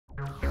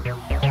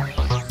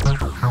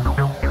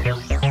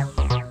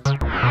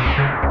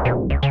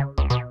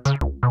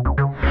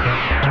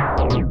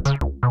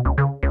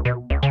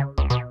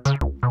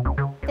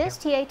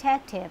TA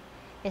Tech Tip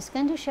is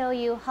going to show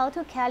you how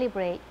to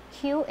calibrate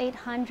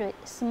Q800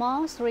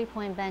 small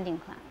 3-point bending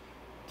clamp.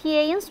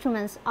 TA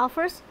Instruments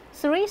offers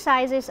 3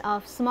 sizes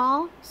of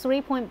small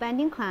 3-point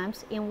bending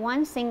clamps in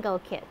one single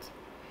kit.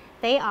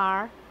 They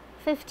are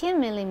 15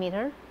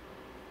 mm,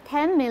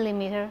 10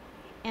 mm,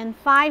 and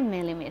 5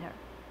 mm.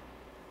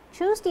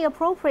 Choose the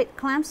appropriate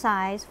clamp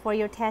size for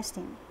your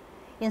testing.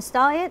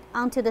 Install it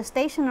onto the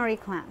stationary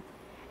clamp.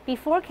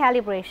 Before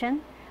calibration,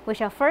 we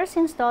shall first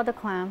install the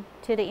clamp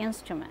to the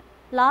instrument.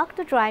 Lock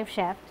the drive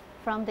shaft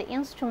from the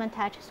instrument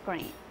touch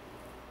screen.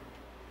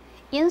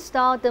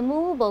 Install the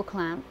movable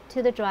clamp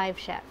to the drive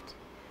shaft.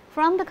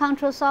 From the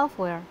control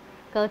software,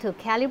 go to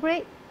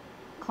Calibrate,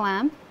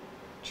 Clamp,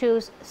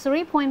 choose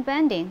 3-point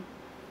bending,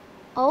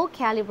 all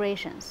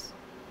calibrations.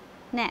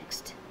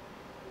 Next,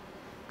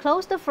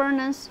 close the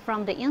furnace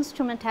from the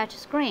instrument touch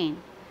screen,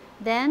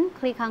 then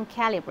click on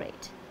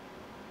Calibrate.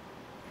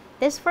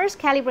 This first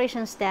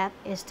calibration step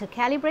is to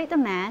calibrate the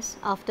mass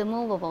of the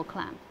movable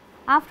clamp.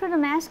 After the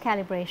mass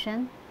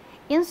calibration,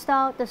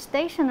 install the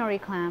stationary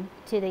clamp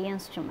to the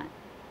instrument.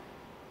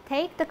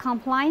 Take the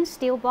compliant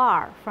steel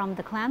bar from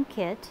the clamp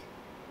kit.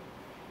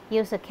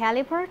 Use a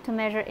caliper to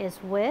measure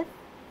its width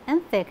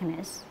and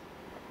thickness.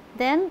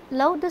 Then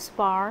load this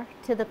bar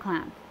to the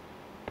clamp.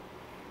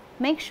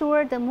 Make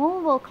sure the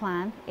movable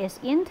clamp is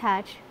in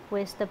touch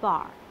with the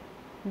bar.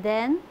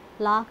 Then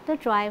lock the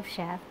drive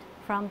shaft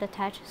from the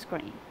touch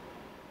screen.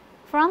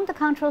 From the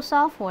control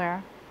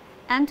software,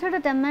 enter the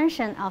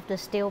dimension of the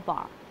steel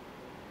bar.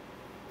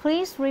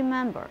 Please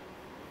remember,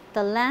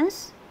 the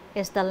length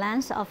is the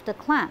length of the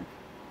clamp.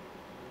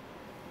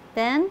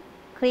 Then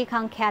click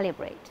on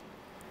Calibrate.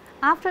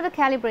 After the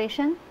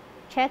calibration,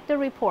 check the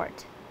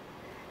report.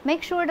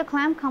 Make sure the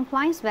clamp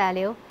compliance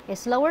value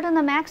is lower than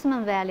the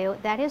maximum value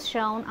that is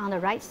shown on the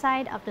right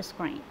side of the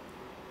screen.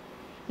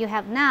 You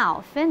have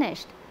now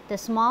finished the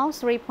small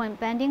 3-point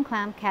bending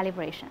clamp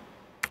calibration.